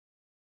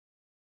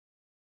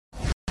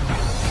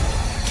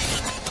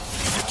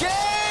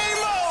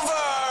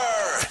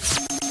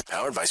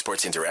Powered by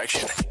Sports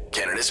Interaction,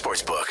 Canada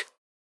Sportsbook.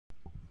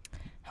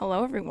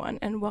 Hello everyone,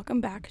 and welcome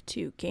back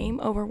to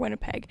Game Over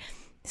Winnipeg.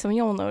 Some of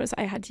you will notice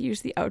I had to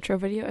use the outro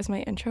video as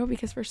my intro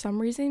because for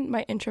some reason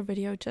my intro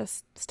video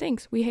just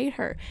stinks. We hate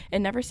her. It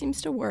never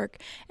seems to work,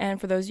 and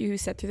for those of you who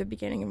sit through the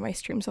beginning of my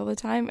streams all the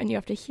time and you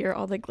have to hear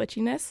all the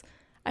glitchiness,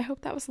 I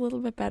hope that was a little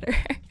bit better.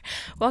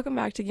 Welcome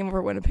back to Game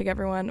Over Winnipeg,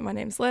 everyone. My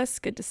name's Liz.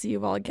 Good to see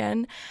you all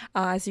again.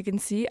 As you can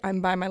see,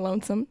 I'm by my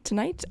lonesome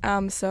tonight,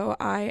 so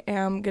I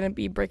am going to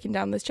be breaking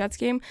down this Jets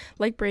game.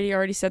 Like Brady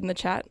already said in the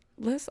chat,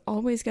 Liz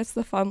always gets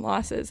the fun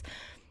losses.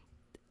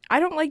 I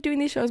don't like doing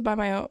these shows by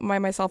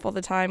myself all the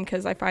time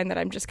because I find that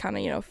I'm just kind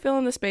of,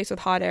 filling the space with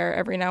hot air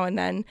every now and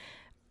then.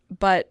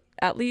 But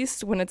at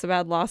least when it's a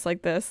bad loss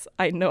like this,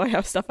 I know I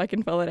have stuff I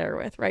can fill that air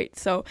with, right?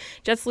 So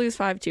Jets lose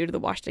 5-2 to the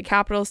Washington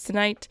Capitals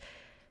tonight.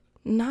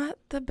 Not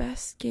the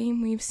best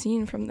game we've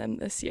seen from them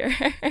this year.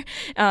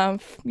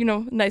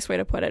 Nice way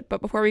to put it.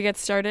 But before we get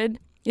started,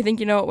 you think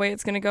you know what way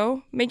it's going to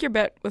go? Make your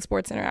bet with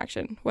Sports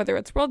Interaction. Whether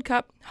it's World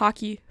Cup,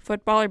 hockey,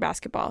 football, or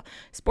basketball,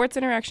 Sports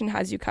Interaction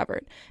has you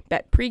covered.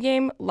 Bet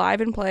pregame,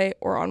 live and play,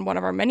 or on one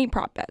of our many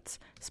prop bets.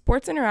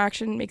 Sports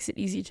Interaction makes it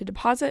easy to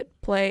deposit,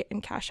 play,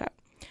 and cash out.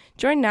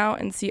 Join now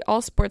and see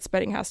all sports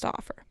betting has to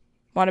offer.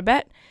 Want to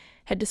bet?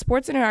 Head to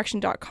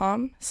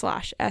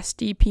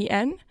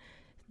sportsinteraction.com/SDPN.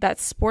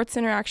 That's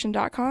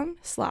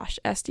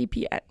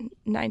sportsinteraction.com/SDPN.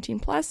 19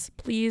 plus,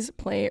 please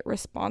play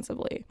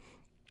responsibly.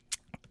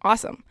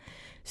 Awesome.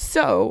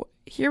 So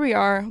here we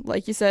are,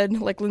 like you said,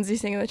 like Lindsay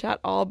saying in the chat,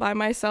 all by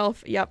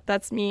myself. Yep,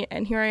 that's me.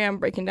 And here I am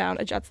breaking down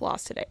a Jets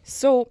loss today.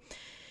 So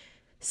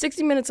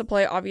 60 minutes of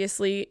play,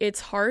 obviously. It's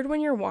hard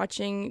when you're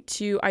watching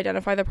to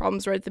identify the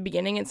problems right at the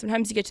beginning, and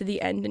sometimes you get to the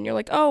end and you're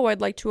like, oh,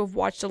 I'd like to have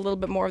watched a little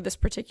bit more of this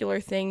particular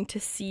thing to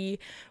see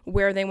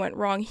where they went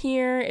wrong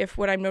here, if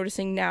what I'm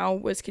noticing now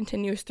was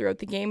continuous throughout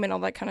the game and all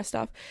that kind of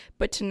stuff.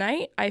 But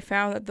tonight, I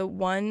found that the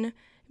one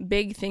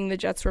big thing the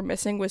Jets were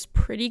missing was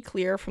pretty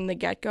clear from the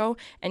get-go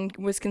and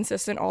was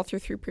consistent all through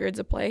 3 periods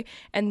of play,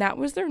 and that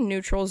was their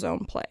neutral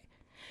zone play.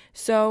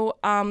 So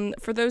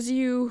for those of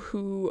you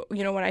who,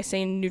 when I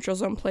say neutral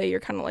zone play, you're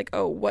kind of like,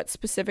 oh, what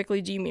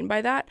specifically do you mean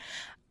by that?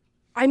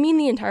 I mean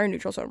the entire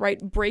neutral zone, right?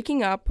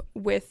 Breaking up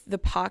with the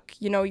puck,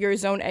 your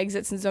zone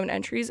exits and zone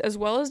entries, as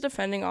well as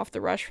defending off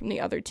the rush from the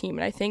other team.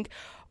 And I think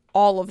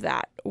all of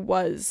that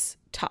was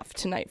tough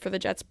tonight for the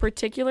Jets,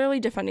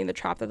 particularly defending the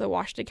trap that the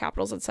Washington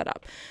Capitals had set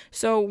up.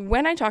 So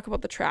when I talk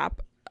about the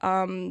trap,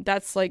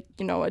 that's like,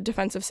 a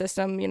defensive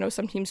system.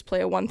 Some teams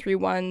play a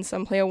 1-3-1,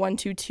 some play a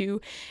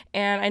 1-2-2.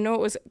 And I know it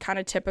was kind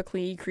of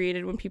typically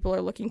created when people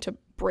are looking to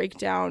break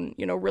down,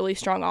 really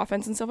strong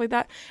offense and stuff like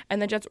that.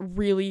 And the Jets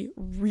really,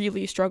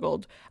 really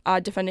struggled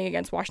defending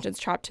against Washington's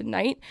trap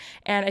tonight.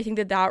 And I think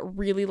that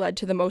really led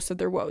to the most of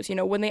their woes.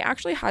 When they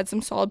actually had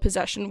some solid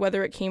possession,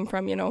 whether it came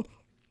from,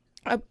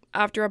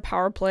 after a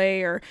power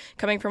play or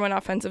coming from an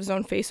offensive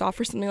zone face-off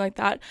or something like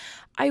that,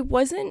 I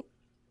wasn't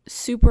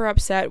super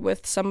upset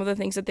with some of the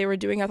things that they were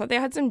doing. I thought they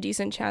had some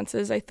decent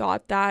chances. I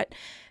thought that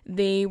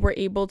they were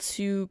able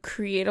to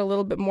create a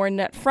little bit more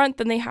net front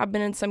than they have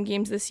been in some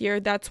games this year.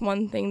 That's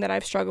one thing that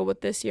I've struggled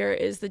with this year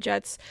is the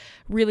Jets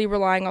really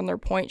relying on their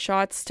point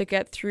shots to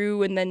get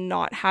through and then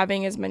not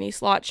having as many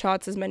slot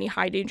shots, as many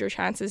high danger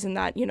chances in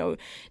that,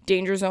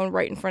 danger zone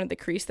right in front of the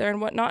crease there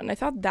and whatnot. And I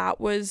thought that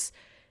was,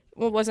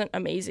 it wasn't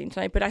amazing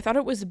tonight, but I thought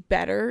it was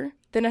better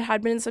than it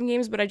had been in some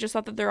games, but I just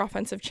thought that their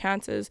offensive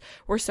chances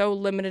were so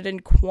limited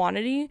in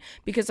quantity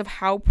because of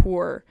how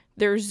poor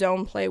their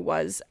zone play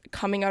was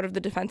coming out of the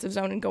defensive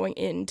zone and going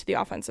into the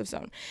offensive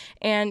zone.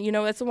 And,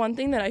 that's the one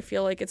thing that I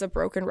feel like it's a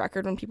broken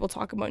record when people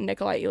talk about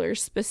Nikolai Ehlers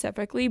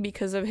specifically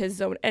because of his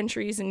zone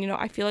entries. And,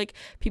 I feel like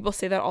people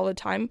say that all the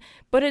time,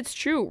 but it's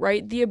true,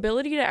 right? The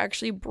ability to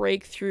actually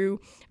break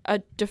through a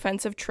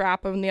defensive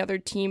trap on the other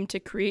team to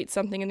create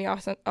something in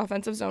the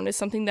offensive zone is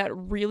something that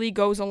really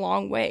goes a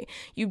long way.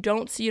 You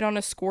don't see it on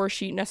a score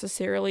sheet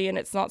necessarily, and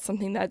it's not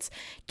something that's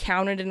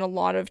counted in a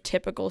lot of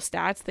typical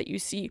stats that you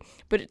see,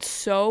 but it's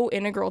so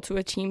integral to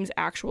a team's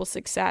actual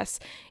success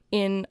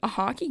in a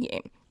hockey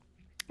game.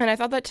 And I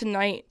thought that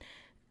tonight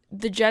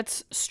the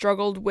Jets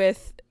struggled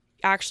with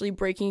actually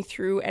breaking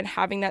through and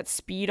having that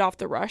speed off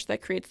the rush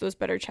that creates those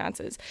better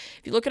chances.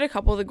 If you look at a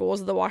couple of the goals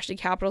that the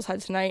Washington Capitals had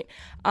tonight,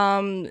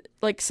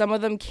 like some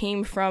of them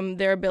came from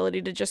their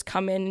ability to just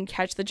come in and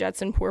catch the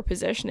Jets in poor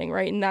positioning,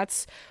 right? And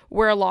that's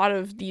where a lot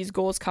of these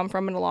goals come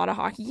from in a lot of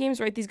hockey games,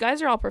 right? These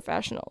guys are all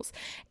professionals,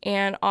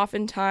 and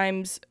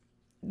oftentimes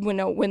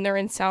when they're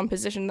in sound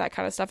position, that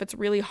kind of stuff, it's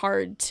really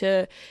hard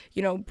to,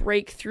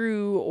 break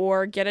through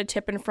or get a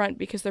tip in front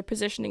because their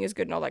positioning is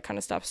good and all that kind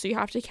of stuff. So you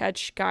have to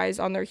catch guys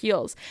on their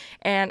heels.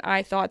 And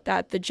I thought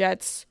that the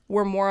Jets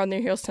were more on their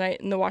heels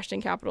tonight, and the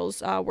Washington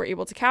Capitals were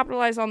able to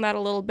capitalize on that a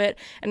little bit.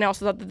 And I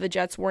also thought that the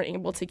Jets weren't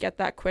able to get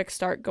that quick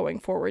start going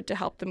forward to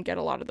help them get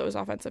a lot of those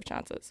offensive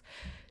chances.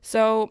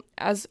 So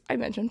as I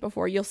mentioned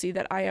before, you'll see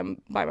that I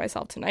am by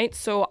myself tonight.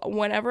 So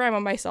whenever I'm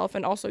on myself,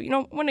 and also,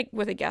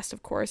 with a guest,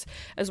 of course,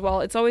 as well,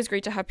 it's always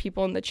great to have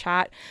people in the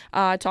chat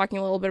talking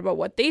a little bit about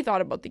what they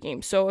thought about the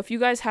game. So if you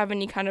guys have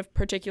any kind of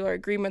particular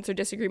agreements or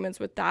disagreements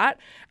with that,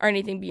 or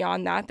anything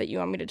beyond that you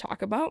want me to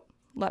talk about,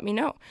 let me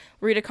know.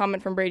 Read a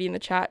comment from Brady in the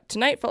chat.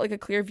 Tonight felt like a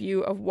clear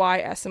view of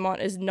why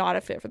Eyssimont is not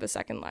a fit for the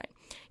second line.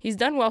 He's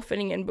done well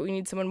fitting in, but we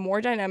need someone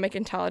more dynamic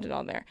and talented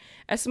on there.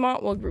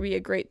 Eyssimont will be a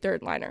great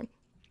third liner.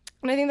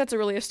 And I think that's a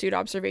really astute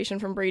observation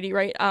from Brady,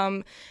 right?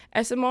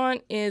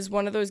 Eyssimont is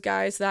one of those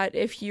guys that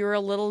if you're a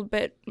little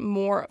bit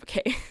more,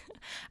 okay,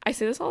 I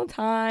say this all the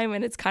time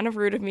and it's kind of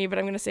rude of me, but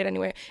I'm going to say it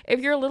anyway. If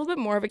you're a little bit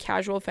more of a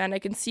casual fan, I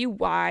can see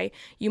why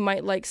you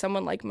might like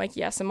someone like Mike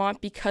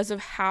Eyssimont because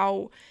of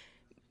how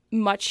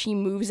much he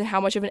moves and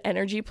how much of an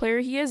energy player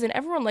he is, and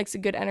everyone likes a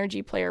good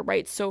energy player,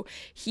 right? So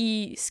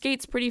he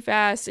skates pretty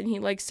fast and he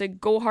likes to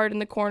go hard in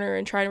the corner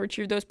and try to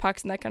retrieve those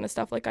pucks and that kind of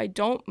stuff. Like, I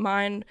don't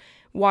mind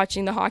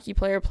watching the hockey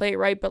player play,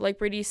 right? But like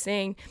Brady's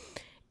saying,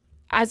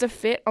 as a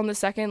fit on the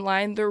second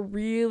line, they're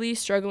really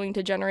struggling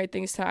to generate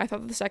things tonight. I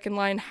thought the second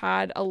line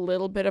had a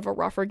little bit of a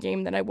rougher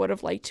game than I would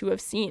have liked to have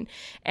seen,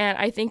 and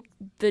I think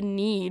the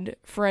need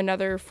for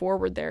another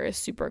forward there is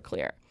super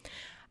clear.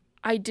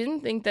 I didn't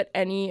think that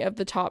any of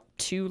the top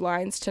two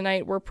lines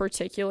tonight were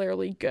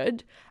particularly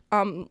good.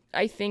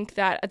 I think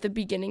that at the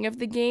beginning of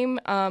the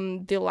game,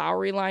 the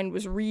Lowry line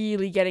was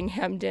really getting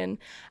hemmed in.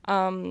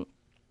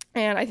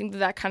 And I think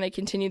that kind of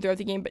continued throughout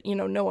the game, but,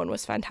 no one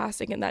was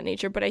fantastic in that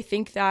nature. But I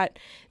think that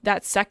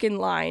second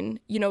line,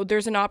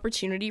 there's an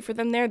opportunity for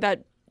them there,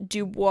 that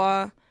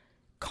Dubois,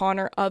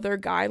 Connor, other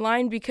guy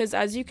line, because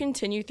as you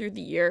continue through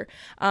the year,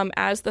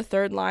 as the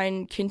third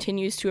line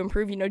continues to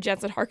improve,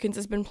 Jansen Harkins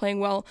has been playing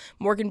well.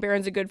 Morgan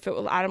Barron's a good fit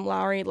with Adam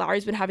Lowry.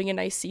 Lowry's been having a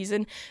nice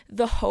season.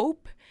 The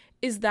hope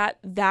is that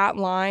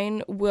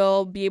line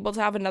will be able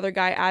to have another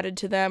guy added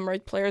to them, or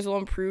players will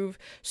improve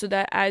so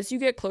that as you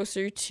get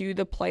closer to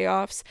the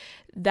playoffs,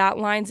 that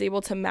line's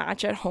able to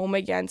match at home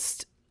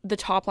against the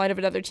top line of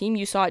another team.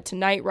 You saw it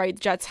tonight, right?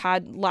 Jets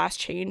had last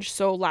change,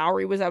 so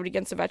Lowry was out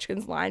against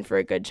Ovechkin's line for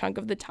a good chunk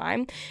of the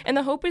time. And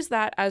the hope is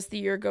that as the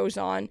year goes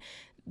on,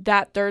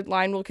 that third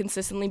line will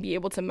consistently be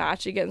able to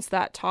match against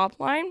that top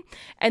line.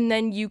 And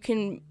then you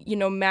can,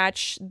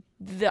 match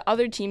the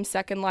other team's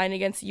second line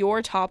against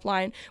your top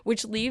line,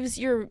 which leaves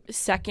your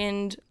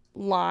second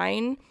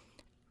line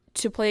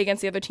to play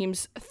against the other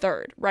team's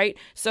third, right?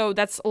 So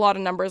that's a lot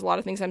of numbers, a lot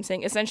of things I'm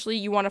saying. Essentially,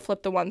 you want to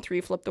flip the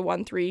 1-3, flip the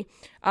 1-3,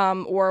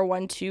 or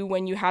 1-2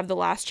 when you have the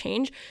last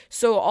change.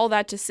 So all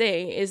that to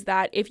say is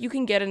that if you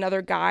can get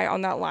another guy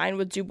on that line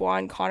with Dubois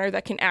and Connor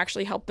that can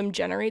actually help them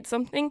generate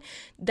something,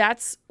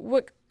 that's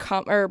what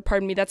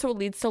that's what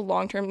leads to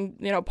long-term,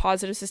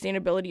 positive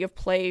sustainability of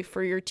play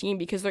for your team,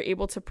 because they're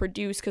able to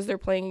produce because they're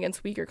playing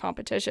against weaker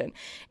competition.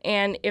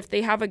 And if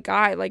they have a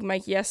guy like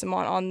Mike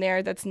Eyssimont on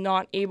there that's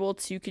not able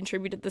to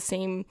contribute at the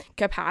same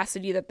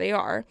capacity that they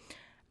are,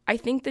 I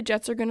think the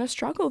Jets are going to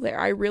struggle there.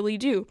 I really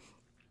do.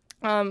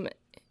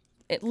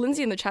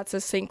 Lindsay in the chat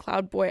says St.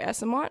 Cloud boy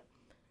Eyssimont.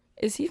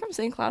 Is he from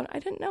St. Cloud? I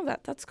didn't know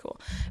that. That's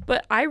cool.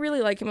 But I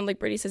really like him, and like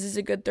Brady says, he's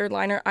a good third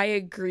liner. I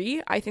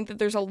agree. I think that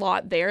there's a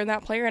lot there in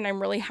that player, and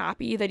I'm really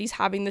happy that he's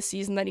having the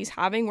season that he's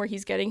having, where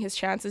he's getting his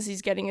chances,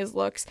 he's getting his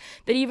looks,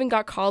 that he even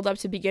got called up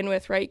to begin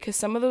with, right? Because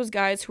some of those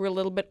guys who are a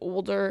little bit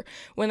older,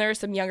 when there are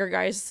some younger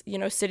guys,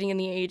 sitting in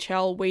the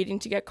AHL waiting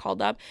to get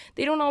called up,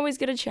 they don't always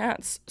get a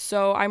chance.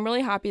 So I'm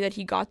really happy that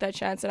he got that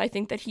chance, and I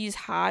think that he's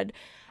had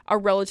a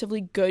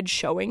relatively good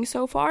showing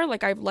so far.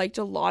 Like, I've liked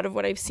a lot of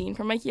what I've seen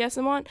from Mike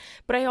Eyssimont,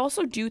 but I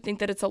also do think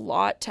that it's a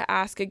lot to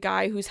ask a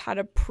guy who's had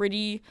a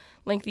pretty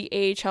lengthy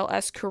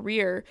AHLS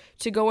career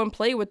to go and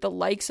play with the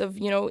likes of,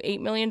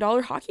 $8 million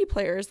hockey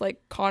players like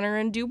Connor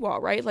and Dubois,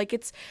 right? Like,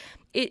 it's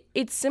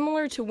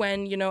similar to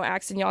when,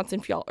 Axel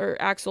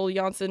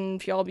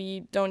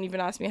Jonsson-Fjällby, don't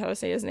even ask me how to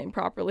say his name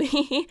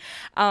properly,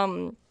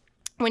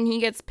 when he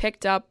gets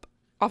picked up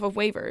off of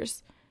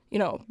waivers,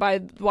 by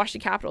the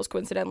Washington Capitals,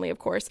 coincidentally, of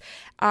course.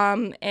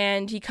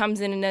 And he comes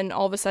in, and then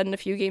all of a sudden, a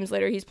few games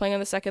later, he's playing on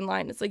the second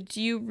line. It's like,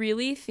 do you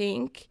really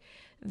think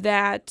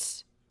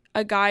that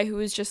a guy who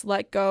is just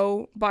let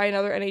go by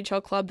another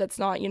NHL club that's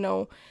not,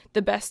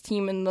 the best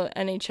team in the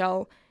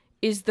NHL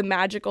is the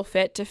magical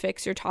fit to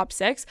fix your top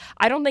six?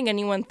 I don't think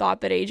anyone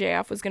thought that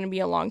AJF was going to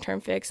be a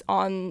long-term fix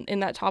in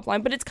that top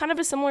line, but it's kind of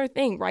a similar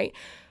thing, right?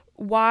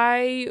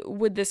 Why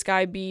would this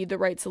guy be the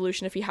right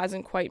solution if he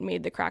hasn't quite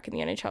made the crack in the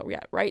NHL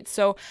yet, right?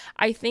 So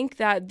I think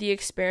that the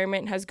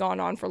experiment has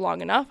gone on for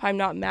long enough. I'm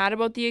not mad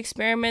about the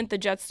experiment. The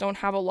Jets don't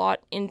have a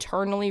lot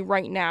internally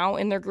right now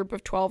in their group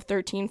of 12,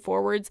 13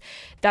 forwards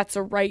that's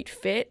a right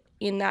fit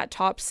in that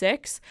top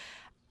six.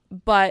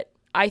 But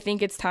I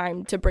think it's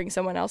time to bring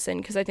someone else in,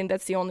 because I think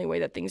that's the only way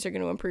that things are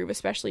going to improve,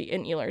 especially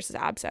in Ehlers'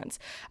 absence.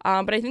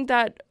 But I think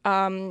that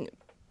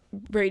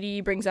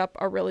Brady brings up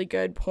a really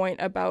good point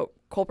about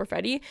Cole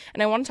Perfetti.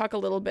 And I want to talk a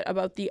little bit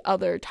about the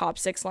other top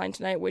 6 line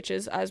tonight, which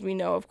is, as we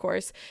know, of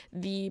course,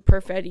 the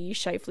Perfetti,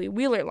 Scheifele,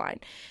 Wheeler line.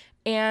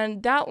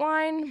 And that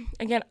line,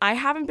 again, I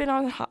haven't been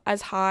on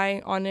as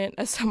high on it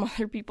as some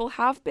other people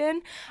have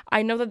been.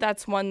 I know that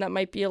that's one that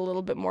might be a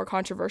little bit more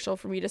controversial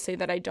for me to say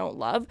that I don't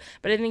love,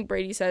 but I think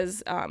Brady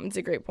says it's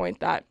a great point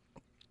that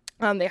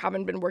they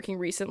haven't been working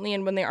recently,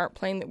 and when they aren't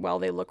playing well,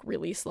 they look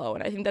really slow,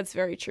 and I think that's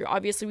very true.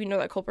 Obviously, we know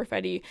that Cole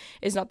Perfetti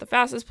is not the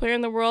fastest player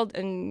in the world,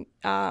 and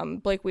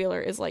Blake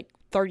Wheeler is like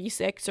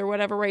 36 or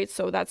whatever, right?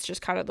 So that's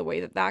just kind of the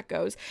way that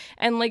goes.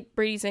 And like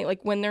Brady's saying,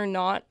 like when they're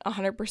not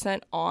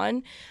 100%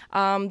 on,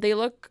 they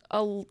look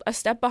a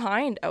step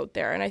behind out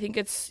there, and I think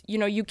it's, you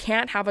know, you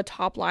can't have a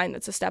top line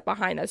that's a step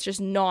behind. That's just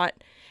not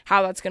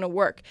how that's going to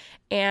work.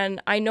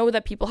 And I know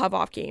that people have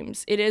off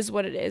games. It is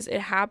what it is.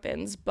 It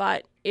happens.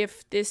 But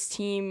if this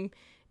team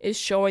is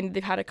showing that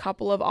they've had a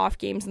couple of off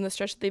games in the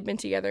stretch that they've been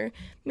together,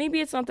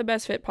 maybe it's not the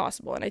best fit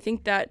possible. And I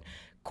think that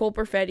Cole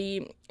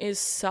Perfetti is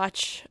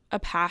such a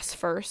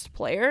pass-first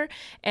player,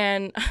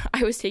 and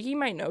I was taking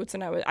my notes,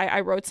 and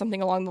I wrote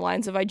something along the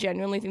lines of, I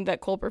genuinely think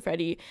that Cole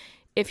Perfetti,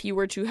 if he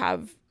were to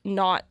have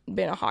not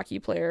been a hockey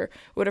player,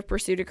 would have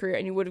pursued a career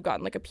and he would have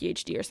gotten like a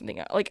PhD or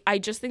something. Like, I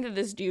just think that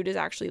this dude is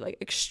actually like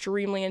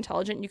extremely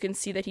intelligent. You can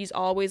see that he's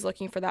always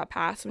looking for that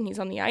pass when he's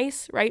on the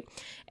ice, right?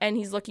 And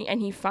he's looking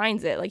and he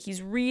finds it. Like,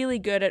 he's really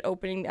good at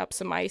opening up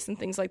some ice and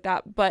things like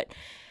that. But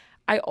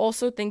I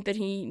also think that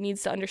he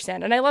needs to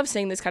understand, and I love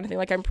saying this kind of thing,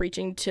 like I'm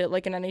preaching to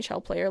like an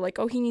NHL player, like,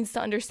 oh, he needs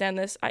to understand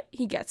this.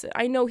 He gets it.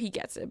 I know he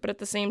gets it, but at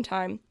the same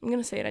time, I'm going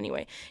to say it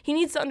anyway. He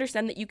needs to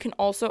understand that you can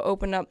also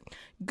open up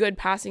good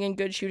passing and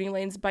good shooting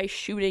lanes by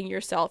shooting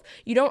yourself.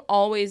 You don't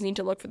always need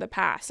to look for the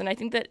pass, and I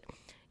think that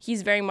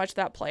he's very much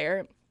that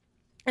player.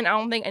 And I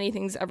don't think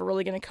anything's ever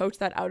really going to coach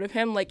that out of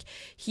him. Like,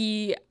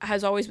 he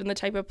has always been the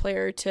type of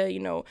player to, you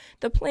know,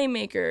 the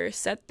playmaker,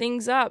 set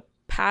things up,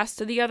 pass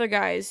to the other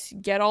guys,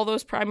 get all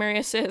those primary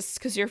assists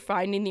because you're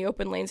finding the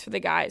open lanes for the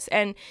guys.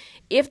 And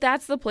if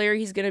that's the player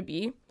he's going to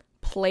be,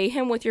 play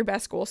him with your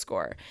best goal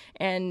scorer.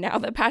 And now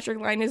that Patrick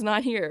Laine is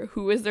not here,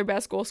 who is their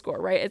best goal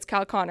scorer, right? It's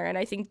Kyle Connor. And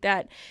I think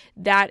that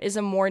that is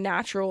a more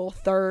natural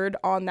third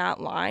on that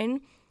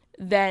line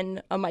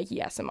than a Mikey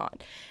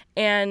Eyssimont.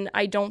 And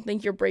I don't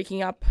think you're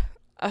breaking up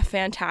a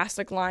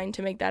fantastic line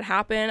to make that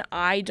happen.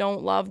 I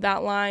don't love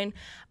that line.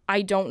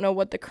 I don't know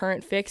what the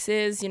current fix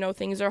is. You know,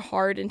 things are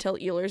hard until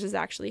Ehlers is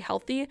actually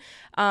healthy.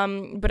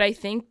 But I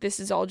think this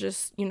is all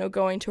just, you know,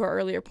 going to our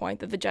earlier point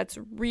that the Jets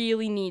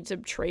really need to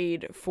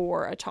trade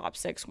for a top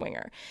 6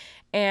 winger.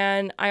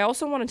 And I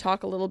also want to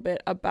talk a little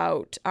bit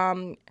about,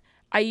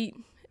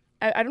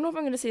 I don't know if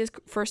I'm going to say his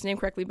first name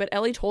correctly, but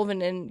Eeli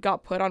Tolvanen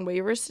got put on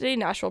waivers today,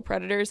 Nashville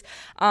Predators,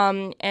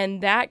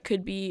 and that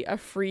could be a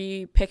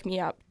free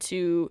pick-me-up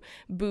to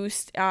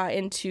boost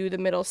into the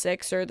middle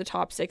 6 or the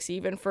top 6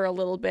 even for a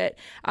little bit,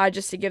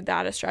 just to give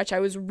that a stretch. I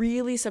was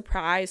really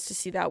surprised to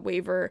see that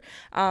waiver,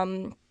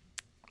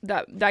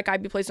 that guy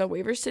be placed on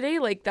waivers today.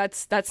 Like,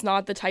 that's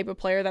not the type of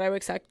player that I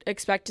would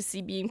expect to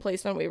see being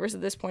placed on waivers at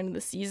this point in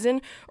the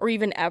season, or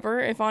even ever,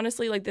 if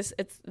honestly. Like, it's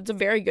a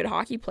very good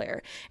hockey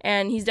player,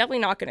 and he's definitely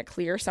not going to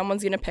clear.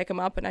 Someone's going to pick him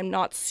up, and I'm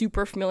not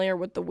super familiar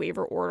with the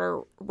waiver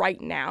order right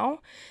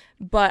now,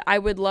 but I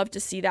would love to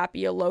see that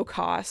be a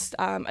low-cost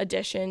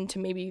addition to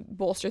maybe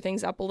bolster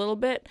things up a little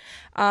bit.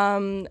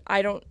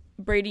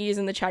 Brady is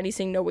in the chat. He's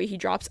saying no way he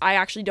drops. I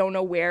actually don't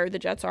know where the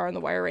Jets are on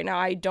the wire right now.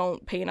 I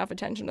don't pay enough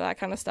attention to that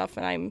kind of stuff,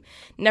 and I'm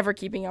never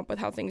keeping up with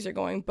how things are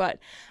going. But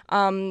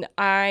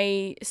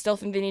I still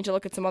think they need to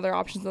look at some other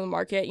options on the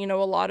market. You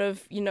know, a lot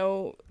of, you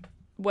know,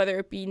 whether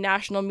it be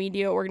national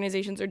media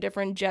organizations or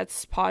different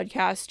Jets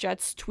podcasts,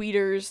 Jets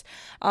tweeters,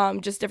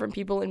 just different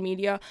people in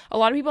media. A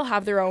lot of people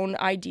have their own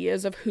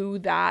ideas of who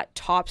that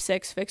top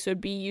 6 fix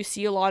would be. You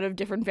see a lot of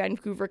different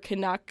Vancouver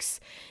Canucks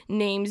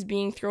names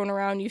being thrown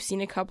around. You've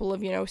seen a couple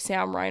of, you know,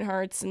 Sam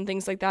Reinhart's and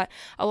things like that.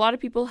 A lot of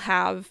people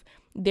have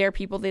their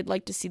people they'd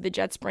like to see the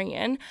Jets bring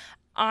in.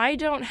 I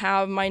don't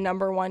have my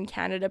number 1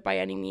 candidate by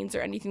any means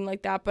or anything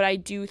like that, but I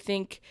do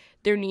think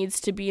there needs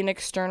to be an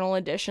external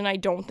addition. I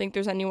don't think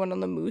there's anyone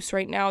on the Moose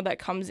right now that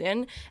comes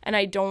in, and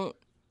I don't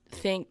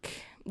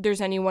think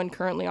there's anyone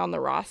currently on the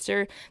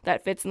roster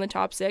that fits in the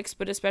top 6,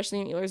 but especially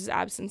in Ehlers'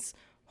 absence,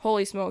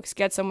 holy smokes,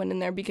 get someone in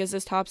there because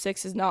this top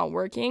 6 is not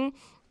working,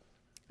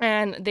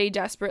 and they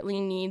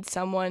desperately need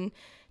someone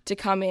to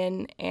come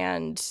in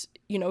and,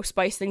 you know,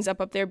 spice things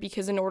up there,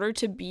 because in order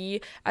to be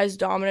as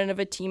dominant of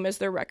a team as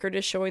their record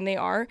is showing they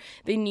are,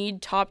 they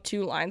need top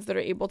 2 lines that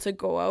are able to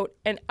go out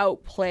and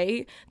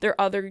outplay their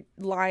other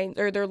line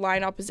or their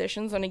line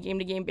oppositions on a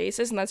game-to-game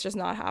basis, and that's just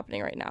not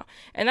happening right now.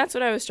 And that's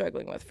what I was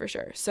struggling with for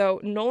sure. So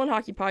Nolan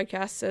Hockey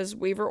Podcast says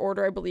waiver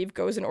order, I believe,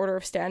 goes in order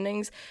of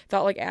standings.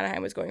 Felt like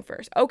Anaheim was going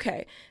first.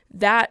 Okay,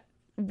 that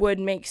would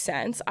make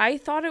sense. I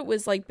thought it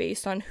was like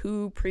based on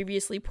who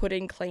previously put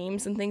in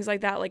claims and things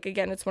like that. Like,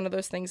 again, it's one of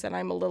those things that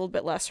I'm a little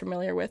bit less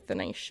familiar with than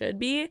I should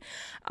be.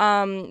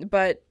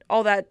 But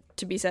all that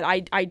to be said,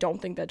 I don't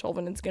think that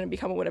Tolvanen's going to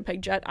become a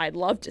Winnipeg Jet. I'd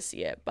love to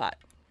see it, but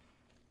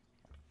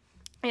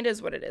it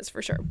is what it is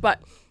for sure.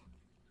 But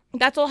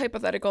that's all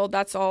hypothetical.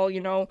 That's all,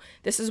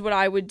 this is what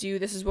I would do.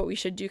 This is what we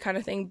should do kind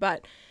of thing.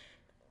 But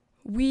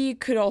we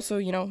could also,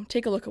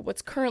 take a look at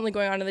what's currently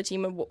going on in the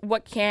team and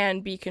what can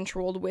be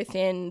controlled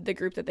within the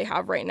group that they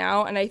have right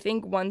now. And I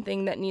think one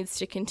thing that needs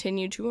to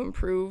continue to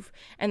improve,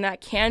 and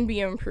that can be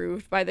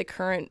improved by the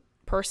current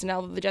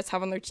personnel that the Jets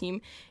have on their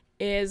team,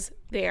 is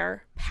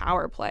their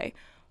power play.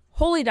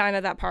 Holy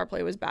Dinah, that power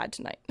play was bad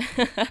tonight.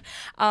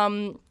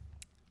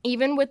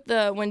 Even with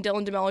when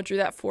Dylan DeMello drew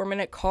that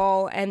 4-minute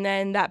call and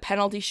then that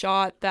penalty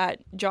shot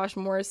that Josh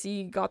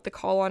Morrissey got the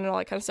call on and all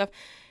that kind of stuff,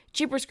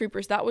 Jeepers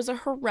Creepers, that was a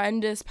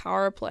horrendous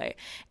power play.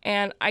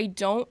 And I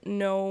don't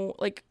know,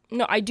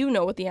 no, I do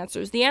know what the answer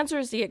is. The answer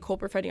is to get Cole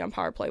Perfetti on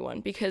power play 1,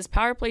 because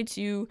power play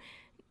 2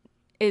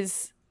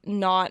 is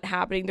not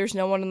happening. There's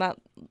no one on that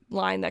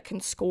line that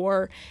can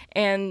score,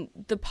 and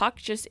the puck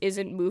just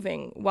isn't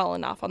moving well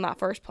enough on that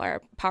first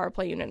power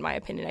play unit, in my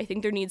opinion. I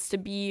think there needs to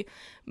be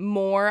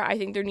more. I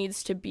think there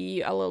needs to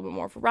be a little bit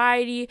more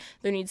variety.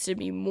 There needs to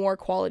be more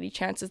quality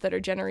chances that are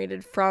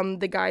generated from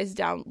the guys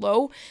down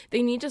low.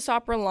 They need to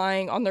stop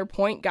relying on their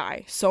point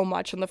guy so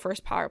much on the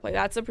first power play.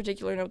 That's a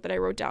particular note that I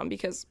wrote down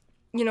because,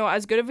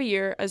 as good of a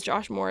year as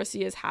Josh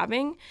Morrissey is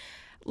having,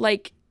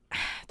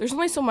 there's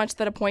only so much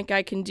that a point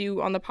guy can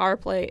do on the power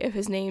play if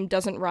his name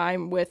doesn't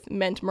rhyme with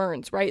Ment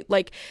Mearns, right?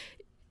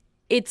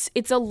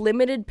 It's a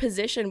limited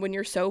position when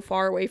you're so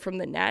far away from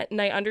the net.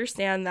 And I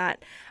understand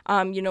that,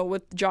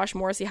 with Josh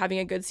Morrissey having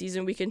a good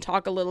season, we can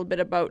talk a little bit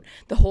about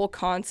the whole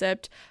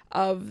concept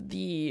of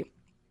the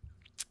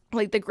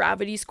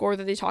gravity score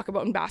that they talk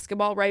about in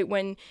basketball, right?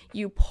 When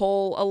you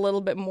pull a little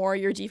bit more,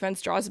 your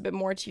defense draws a bit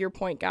more to your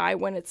point guy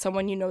when it's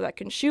someone that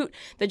can shoot.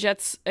 The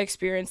Jets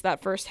experienced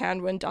that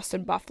firsthand when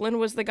Dustin Byfuglien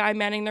was the guy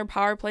manning their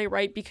power play,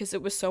 right? Because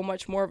it was so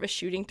much more of a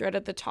shooting threat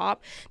at the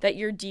top that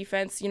your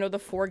defense, the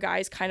 4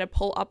 guys kind of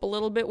pull up a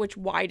little bit, which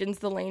widens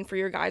the lane for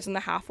your guys on the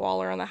half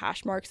wall or on the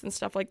hash marks and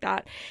stuff like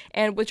that.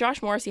 And with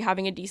Josh Morrissey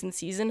having a decent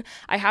season,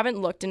 I haven't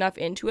looked enough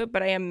into it,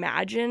 but I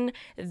imagine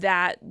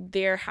that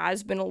there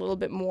has been a little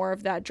bit more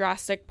of that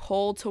drastic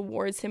pull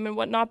towards him and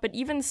whatnot. But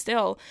even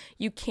still,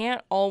 you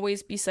can't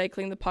always be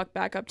cycling the puck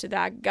back up to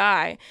that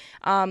guy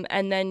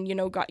and then,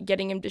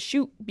 getting him to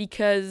shoot,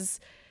 because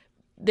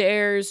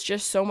there's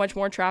just so much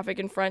more traffic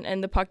in front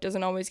and the puck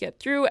doesn't always get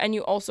through. And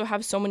you also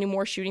have so many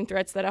more shooting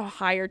threats that have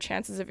higher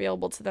chances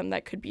available to them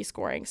that could be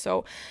scoring.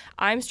 So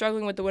I'm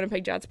struggling with the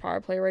Winnipeg Jets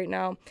power play right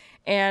now.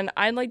 And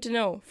I'd like to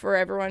know, for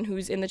everyone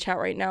who's in the chat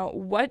right now,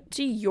 what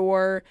do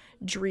your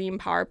dream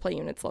power play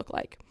units look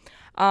like?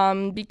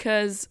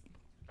 Because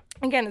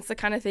again, it's the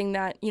kind of thing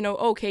that,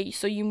 okay,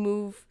 so you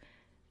move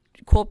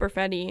Cole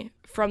Perfetti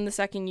from the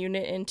second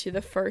unit into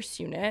the first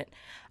unit.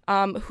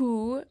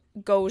 Who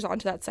goes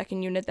onto that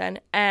second unit then?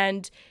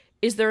 And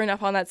is there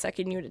enough on that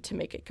second unit to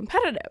make it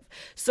competitive?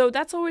 So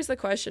that's always the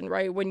question,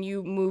 right? When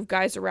you move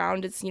guys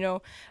around, it's,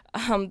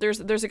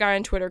 there's a guy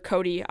on Twitter,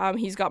 Cody.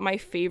 He's got my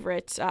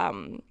favorite...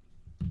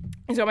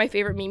 He's got my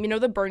favorite meme.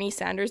 The Bernie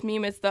Sanders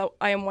meme? It's the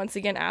I am once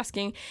again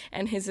asking,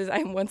 and his is I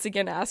am once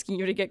again asking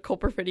you to get Cole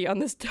Perfetti on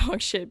this dog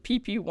shit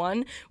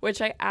PP1,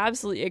 which I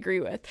absolutely agree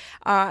with.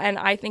 And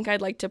I think I'd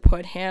like to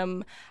put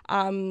him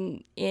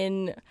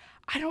in...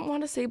 I don't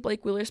want to say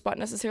Blake Wheeler's spot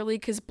necessarily,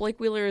 because Blake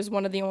Wheeler is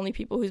one of the only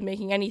people who's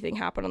making anything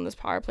happen on this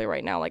power play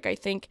right now. I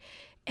think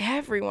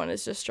everyone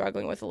is just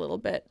struggling with a little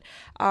bit.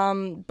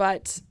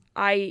 But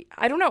I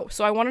don't know.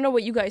 So I want to know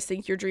what you guys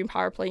think your dream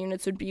power play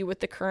units would be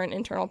with the current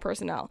internal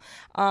personnel.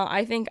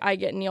 I think I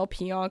get Neil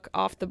Pionk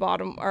off the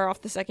bottom or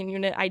off the second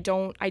unit. I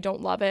don't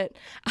love it.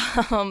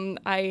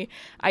 I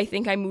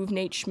think I move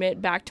Nate Schmidt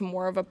back to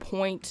more of a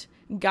point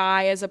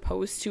guy as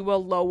opposed to a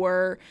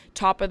lower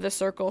top of the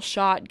circle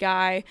shot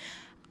guy.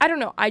 I don't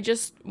know. I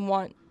just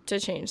want to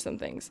change some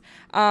things.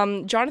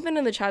 Jonathan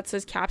in the chat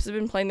says Caps have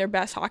been playing their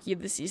best hockey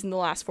of the season the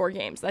last 4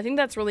 games. I think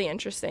that's really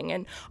interesting.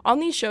 And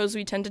on these shows,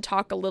 we tend to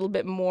talk a little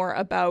bit more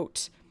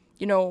about,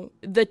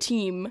 the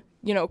team,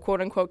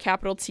 quote unquote,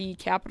 capital T,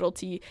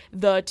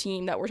 the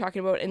team that we're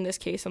talking about. In this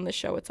case, on this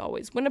show, it's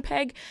always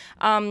Winnipeg.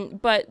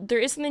 But there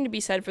is something to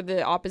be said for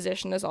the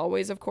opposition, as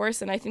always, of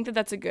course. And I think that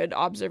that's a good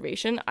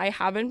observation. I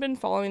haven't been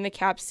following the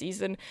Caps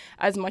season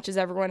as much as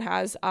everyone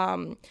has,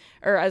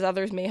 or as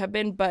others may have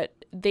been, but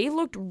they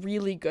looked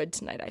really good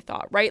tonight, I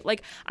thought, right?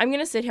 I'm going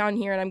to sit down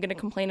here and I'm going to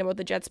complain about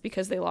the Jets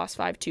because they lost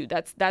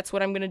 5-2. That's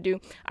what I'm going to do.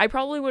 I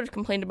probably would have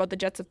complained about the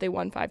Jets if they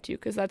won 5-2,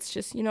 because that's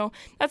just,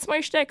 that's my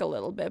shtick a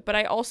little bit. But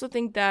I also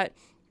think that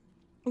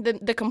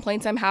the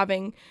complaints I'm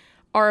having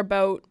are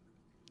about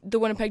the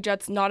Winnipeg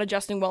Jets not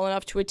adjusting well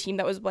enough to a team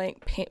that was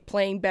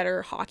playing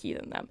better hockey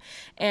than them.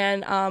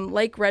 And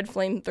like Red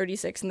Flame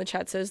 36 in the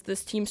chat says,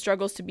 this team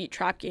struggles to beat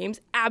trap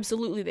games.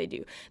 Absolutely they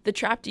do. The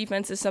trap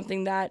defense is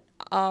something that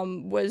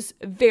was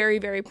very,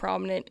 very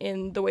prominent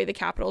in the way the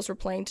Capitals were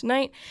playing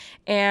tonight.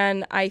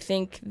 And I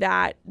think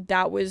that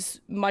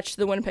was much to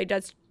the Winnipeg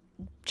Jets'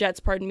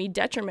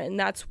 detriment. And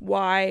that's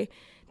why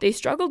they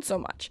struggled so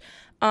much.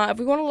 If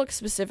we want to look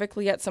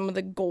specifically at some of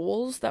the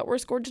goals that were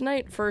scored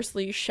tonight,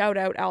 firstly, shout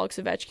out Alex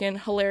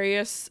Ovechkin.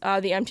 Hilarious,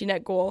 the empty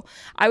net goal.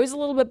 I was a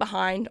little bit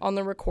behind on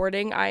the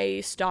recording.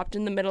 I stopped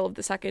in the middle of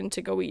the second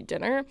to go eat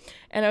dinner,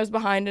 and I was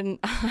behind, and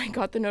I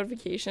got the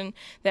notification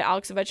that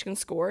Alex Ovechkin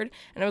scored,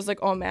 and I was like,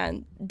 oh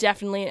man,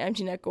 definitely an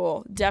empty net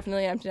goal.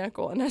 Definitely an empty net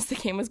goal. And as the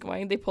game was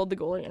going, they pulled the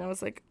goalie, and I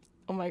was like,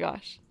 oh my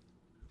gosh.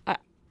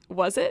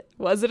 Was it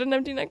an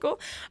empty net goal?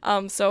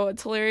 So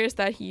it's hilarious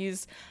that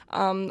he's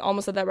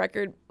almost at that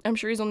record. I'm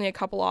sure he's only a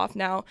couple off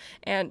now,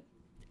 and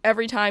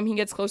every time he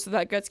gets close to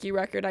that Gretzky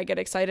record, I get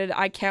excited.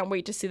 I can't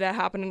wait to see that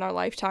happen in our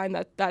lifetime.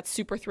 That's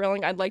super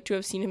thrilling. I'd like to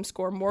have seen him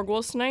score more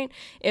goals tonight.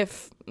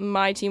 If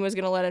my team was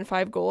going to let in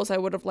 5 goals, I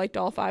would have liked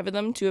all 5 of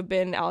them to have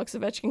been Alex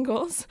Ovechkin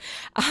goals.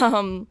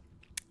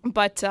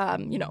 But I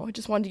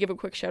just wanted to give a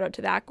quick shout out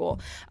to that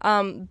goal.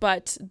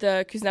 But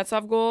the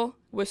Kuznetsov goal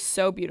was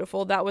so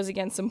beautiful. That was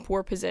against some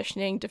poor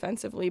positioning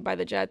defensively by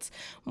the Jets.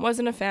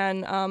 Wasn't a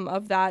fan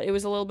of that. It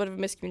was a little bit of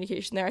a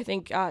miscommunication there. I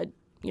think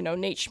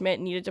Nate Schmidt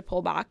needed to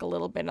pull back a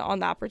little bit on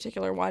that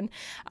particular one.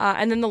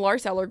 And then the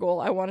Lars Eller goal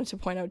I wanted to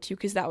point out too,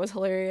 because that was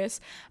hilarious.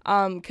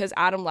 Because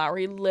Adam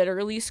Lowry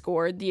literally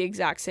scored the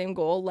exact same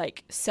goal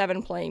like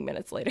 7 playing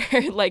minutes later.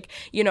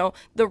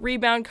 The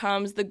rebound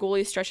comes, the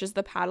goalie stretches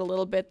the pad a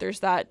little bit.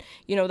 There's that,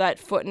 that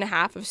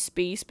 1.5 feet of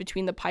space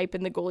between the pipe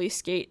and the goalie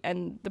skate,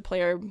 and the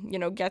player,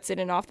 gets it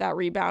in off that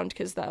rebound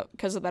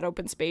because of that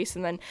open space.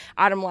 And then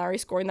Adam Lowry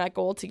scoring that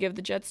goal to give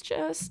the Jets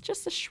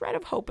just a shred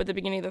of hope at the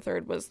beginning of the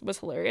third was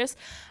hilarious.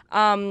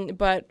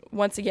 But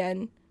once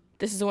again,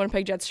 this is a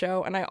Winnipeg Jets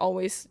show, and I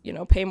always,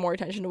 pay more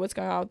attention to what's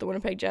going on with the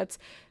Winnipeg Jets.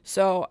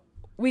 So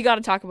we got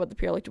to talk about the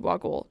Pierre-Luc Dubois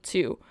goal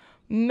too.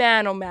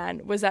 Man, oh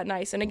man, was that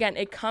nice. And again,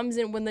 it comes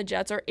in when the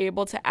Jets are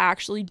able to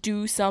actually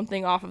do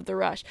something off of the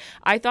rush.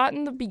 I thought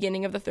in the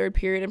beginning of the third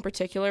period in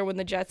particular, when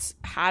the Jets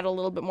had a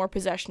little bit more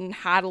possession,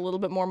 had a little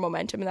bit more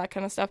momentum and that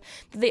kind of stuff,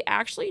 that they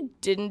actually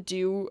didn't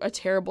do a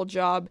terrible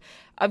job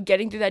of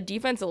getting through that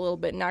defense a little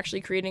bit and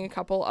actually creating a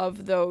couple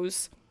of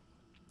those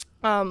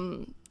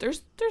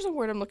there's a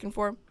word I'm looking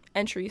for.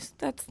 Entries.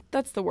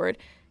 That's the word.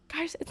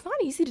 Guys, it's not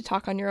easy to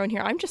talk on your own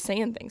here. I'm just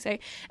saying things, eh?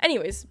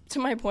 Anyways, to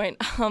my point,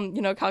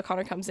 Kyle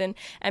Connor comes in,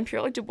 and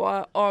Pierre-Luc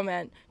Dubois, oh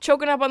man,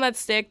 choking up on that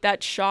stick.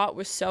 That shot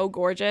was so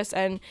gorgeous,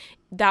 and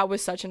that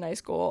was such a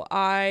nice goal.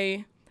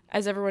 As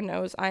everyone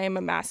knows, I am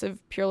a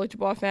massive Pierre-Luc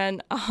Dubois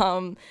fan.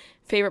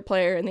 Favorite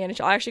player in the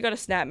NHL. I actually got a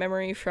snap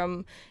memory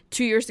from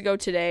 2 years ago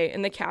today,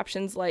 and the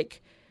caption's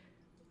like,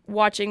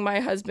 watching my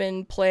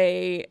husband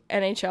play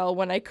NHL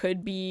when I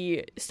could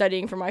be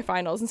studying for my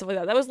finals and stuff like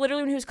that. That was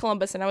literally when he was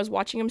Columbus, and I was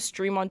watching him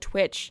stream on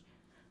Twitch.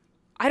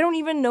 I don't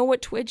even know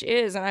what Twitch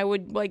is, and I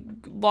would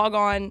log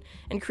on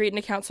and create an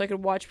account so I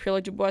could watch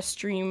Pierre-Luc Dubois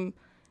stream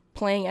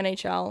playing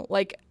NHL.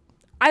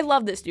 I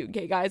love this dude,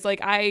 okay, guys.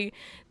 The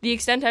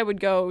extent I would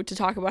go to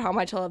talk about how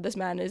much I love this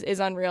man is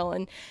unreal.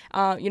 And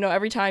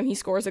every time he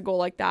scores a goal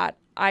like that,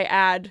 I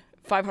add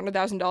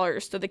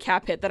 $500,000 to the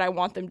cap hit that I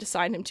want them to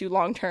sign him to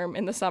long term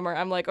in the summer.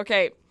 I'm like,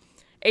 okay,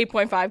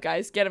 8.5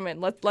 guys, get him in.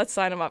 Let's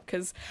sign him up,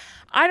 because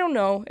I don't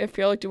know if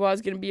Pierre-Luc Dubois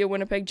is going to be a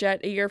Winnipeg Jet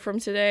a year from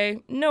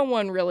today. No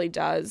one really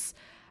does.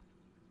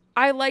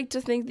 I like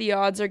to think the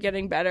odds are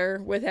getting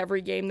better with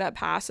every game that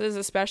passes,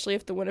 especially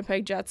if the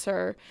Winnipeg Jets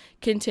are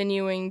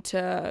continuing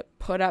to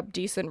put up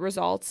decent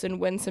results and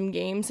win some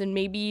games and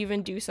maybe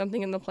even do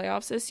something in the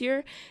playoffs this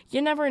year.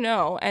 You never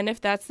know. And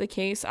if that's the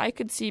case, I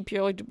could see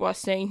Pierre-Luc Dubois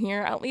staying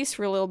here at least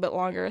for a little bit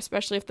longer,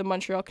 especially if the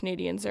Montreal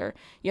Canadiens are,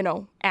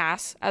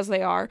 ass as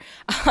they are.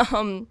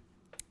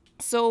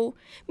 So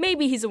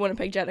maybe he's a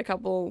Winnipeg Jet a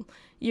couple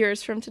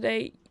years from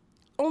today.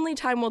 Only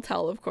time will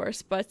tell, of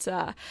course, but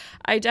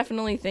I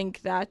definitely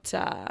think that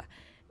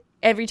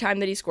every time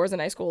that he scores a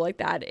nice goal like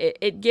that,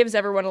 it gives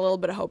everyone a little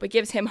bit of hope. It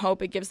gives him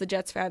hope. It gives the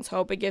Jets fans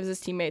hope. It gives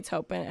his teammates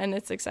hope, and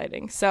it's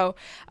exciting. So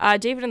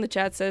David in the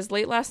chat says,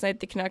 late last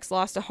night, the Canucks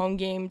lost a home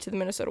game to the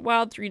Minnesota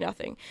Wild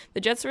 3-0. The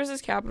Jets versus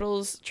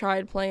Capitals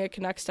tried playing a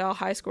Canucks-style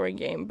high-scoring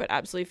game, but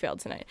absolutely failed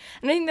tonight.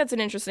 And I think that's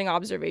an interesting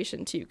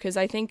observation, too, because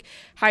I think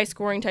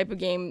high-scoring type of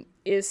game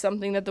is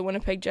something that the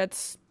Winnipeg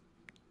Jets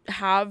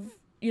have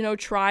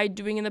tried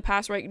doing in the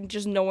past, right?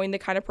 Just knowing the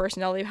kind of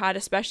personnel they've had,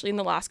 especially in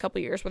the last couple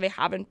of years where they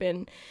haven't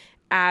been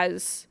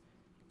as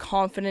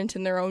confident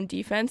in their own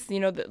defense,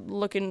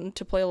 looking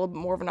to play a little bit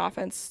more of an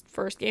offense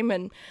first game,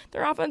 and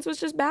their offense was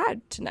just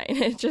bad tonight.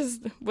 It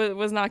just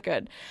was not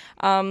good.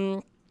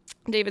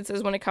 David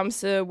says, when it comes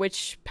to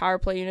which power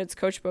play units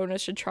Coach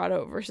Bowness should trot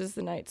out versus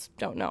the Knights,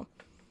 don't know.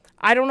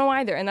 I don't know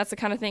either, and that's the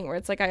kind of thing where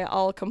it's like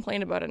I'll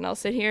complain about it, and I'll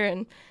sit here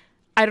and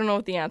I don't know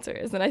what the answer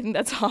is. And I think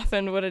that's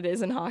often what it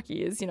is in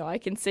hockey is, I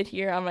can sit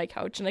here on my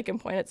couch and I can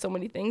point at so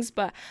many things,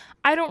 but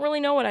I don't really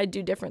know what I'd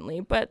do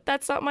differently. But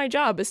that's not my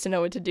job, is to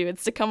know what to do.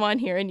 It's to come on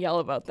here and yell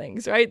about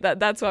things, right?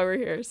 That's why we're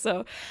here.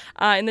 So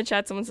in the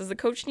chat, someone says the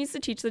coach needs to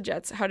teach the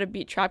Jets how to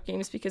beat trap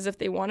games, because if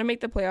they want to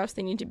make the playoffs,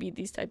 they need to beat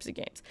these types of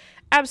games.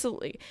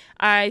 Absolutely.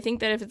 I think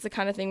that if it's the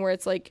kind of thing where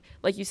it's like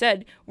you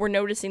said, we're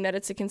noticing that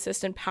it's a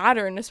consistent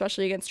pattern,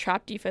 especially against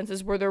trap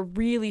defenses where they're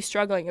really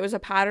struggling. It was a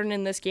pattern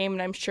in this game,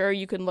 and I'm sure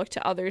you can look to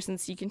to others and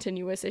see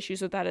continuous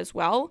issues with that as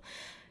well.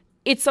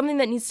 It's something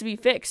that needs to be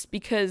fixed,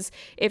 because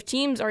if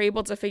teams are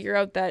able to figure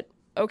out that,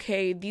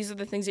 okay, these are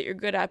the things that you're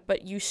good at,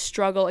 but you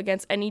struggle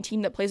against any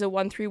team that plays a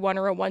 1-3-1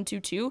 or a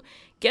 1-2-2,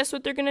 guess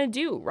what they're going to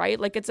do, right?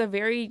 Like, it's a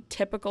very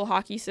typical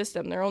hockey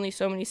system. There are only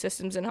so many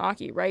systems in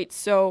hockey, right?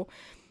 So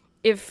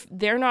if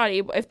they're not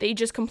able, if they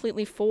just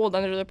completely fold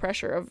under the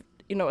pressure of,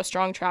 a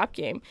strong trap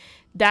game,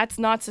 that's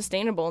not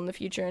sustainable in the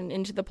future and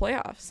into the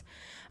playoffs.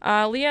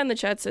 Leah in the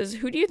chat says,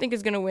 who do you think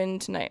is going to win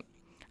tonight?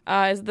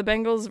 Is the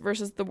Bengals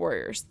versus the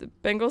Warriors. The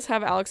Bengals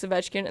have Alex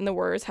Ovechkin and the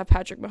Warriors have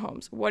Patrick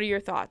Mahomes. What are your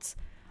thoughts?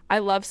 I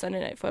love Sunday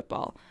Night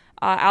Football.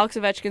 Alex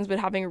Ovechkin's been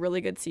having a really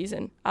good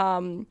season.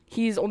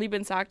 He's only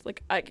been sacked,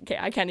 I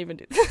can't even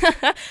do this.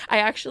 I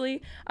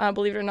actually,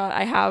 believe it or not,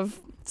 I have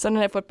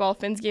Sunday Night Football,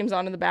 Finn's games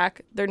on in the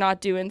back. They're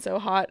not doing so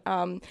hot.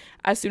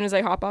 As soon as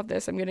I hop off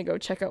this, I'm going to go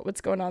check out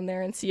what's going on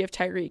there and see if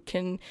Tyreek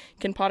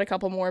can pot a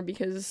couple more,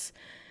 because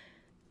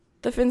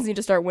the Finns need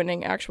to start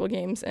winning actual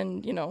games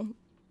and,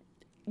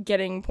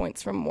 getting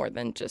points from more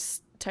than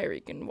just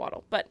Tyreek and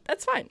Waddle. But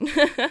that's fine.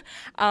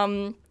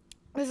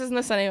 This isn't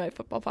a Sunday Night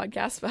Football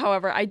podcast, but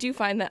however, I do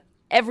find that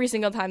every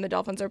single time the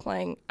Dolphins are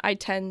playing, I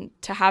tend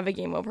to have a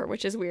game over,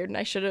 which is weird, and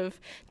I should have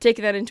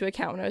taken that into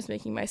account when I was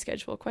making my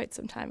schedule quite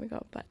some time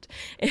ago, but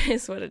it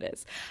is what it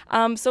is.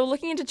 So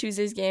looking into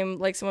Tuesday's game,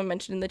 like someone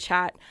mentioned in the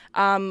chat,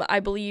 I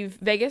believe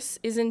Vegas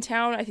is in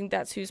town. I think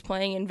that's who's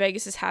playing, and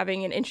Vegas is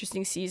having an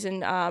interesting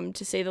season,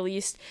 to say the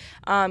least.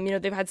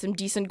 They've had some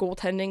decent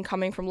goaltending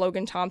coming from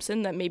Logan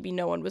Thompson that maybe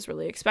no one was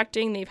really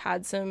expecting. They've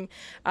had some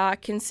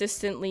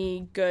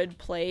consistently good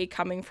play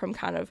coming from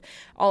kind of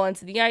all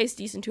ends of the ice,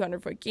 decent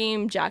 200-foot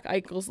game. Jack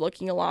Eichel's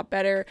looking a lot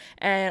better,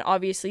 and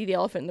obviously the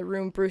elephant in the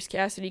room, Bruce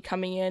Cassidy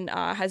coming in,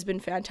 has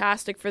been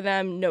fantastic for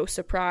them. No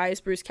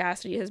surprise, Bruce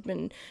Cassidy has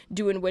been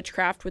doing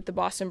witchcraft with the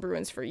Boston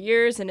Bruins for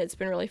years, and it's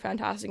been really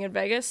fantastic in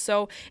Vegas.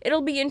 So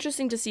it'll be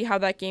interesting to see how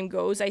that game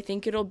goes. I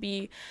think it'll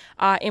be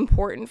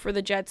important for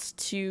the Jets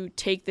to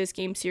take this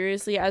game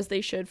seriously, as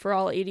they should for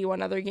all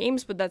 81 other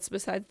games, but that's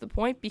besides the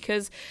point,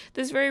 because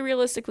this very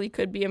realistically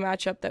could be a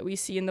matchup that we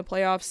see in the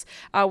playoffs,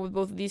 with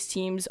both of these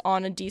teams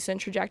on a decent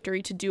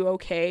trajectory to do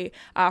okay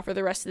for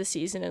the rest of the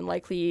season, and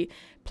likely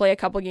play a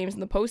couple games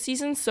in the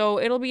postseason. So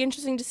it'll be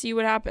interesting to see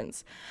what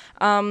happens.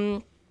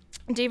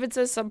 David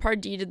says subpar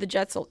D did the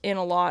Jets in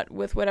a lot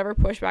with whatever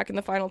pushback in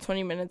the final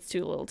 20 minutes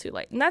too little too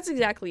late. And that's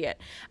exactly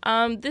it.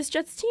 This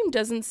Jets team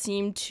doesn't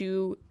seem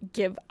to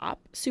give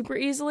up super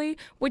easily,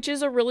 which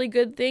is a really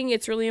good thing.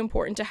 It's really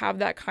important to have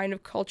that kind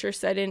of culture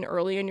set in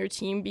early in your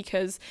team,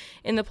 because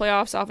in the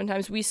playoffs,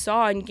 oftentimes we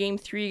saw in Game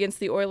 3 against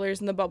the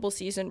Oilers in the bubble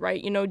season,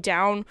 right?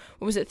 Down,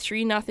 what was it,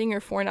 3-0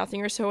 or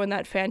 4-0 or so in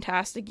that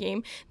fantastic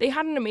game. They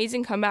had an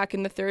amazing comeback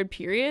in the third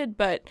period,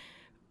 but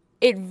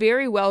it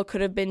very well could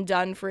have been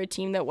done for a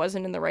team that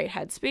wasn't in the right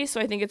headspace.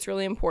 So I think it's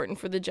really important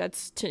for the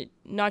Jets to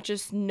not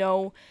just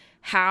know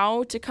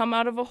how to come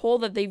out of a hole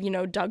that they've,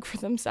 dug for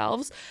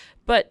themselves,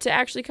 but to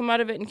actually come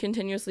out of it and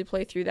continuously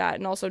play through that,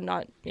 and also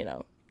not,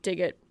 dig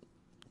it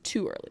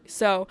too early.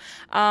 So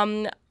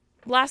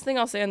last thing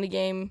I'll say on the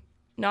game,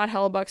 not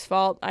Hellebuck's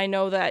fault. I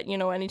know that,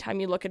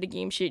 anytime you look at a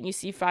game sheet and you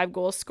see 5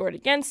 goals scored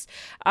against,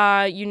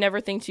 you never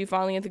think too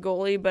fondly of the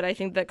goalie, but I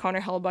think that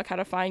Connor Hellebuck had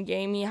a fine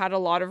game. He had a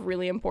lot of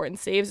really important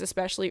saves,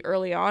 especially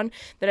early on,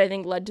 that I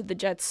think led to the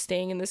Jets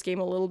staying in this game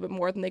a little bit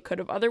more than they could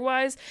have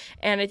otherwise.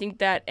 And I think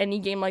that any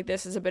game like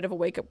this is a bit of a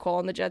wake-up call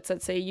on the Jets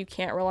that say you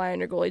can't rely on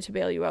your goalie to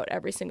bail you out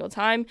every single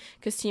time,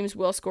 because teams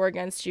will score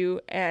against you,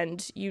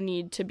 and you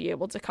need to be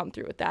able to come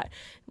through with that.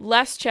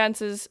 Less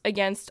chances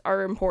against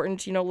are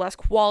important, less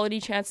quality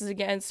chances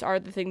against are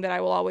the thing that I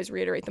will always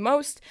reiterate the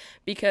most,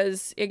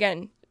 because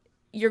again,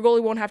 your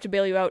goalie won't have to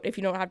bail you out if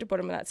you don't have to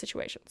put him in that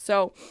situation.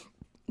 So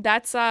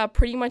that's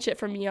pretty much it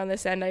from me on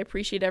this end. I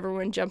appreciate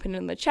everyone jumping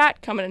in the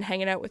chat, coming and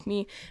hanging out with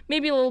me.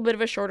 Maybe a little bit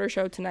of a shorter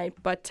show tonight,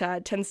 but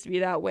it tends to be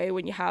that way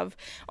when you have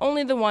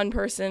only the one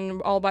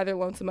person all by their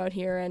lonesome out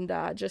here and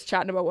just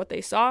chatting about what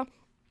they saw.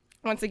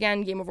 Once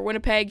again, Game Over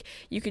Winnipeg.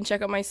 You can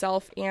check out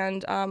myself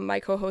and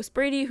my co-host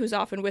Brady, who's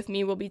often with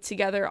me. We'll be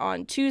together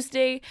on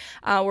Tuesday.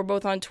 We're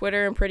both on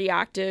Twitter and pretty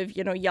active,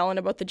 yelling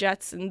about the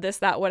Jets and this,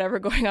 that, whatever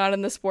going on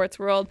in the sports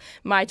world.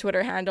 My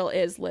Twitter handle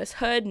is Liz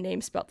Hood, name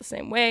spelled the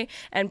same way,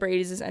 and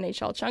Brady's is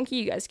NHL Chunky.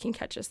 You guys can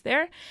catch us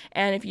there.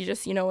 And if you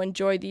just,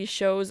 enjoy these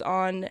shows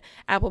on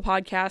Apple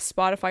Podcasts,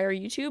 Spotify, or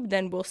YouTube,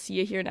 then we'll see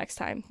you here next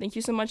time. Thank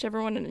you so much,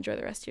 everyone, and enjoy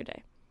the rest of your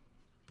day.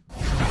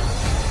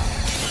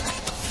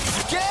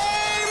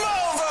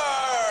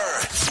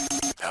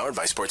 Powered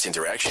by Sports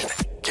Interaction,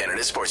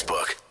 Canada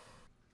Sportsbook.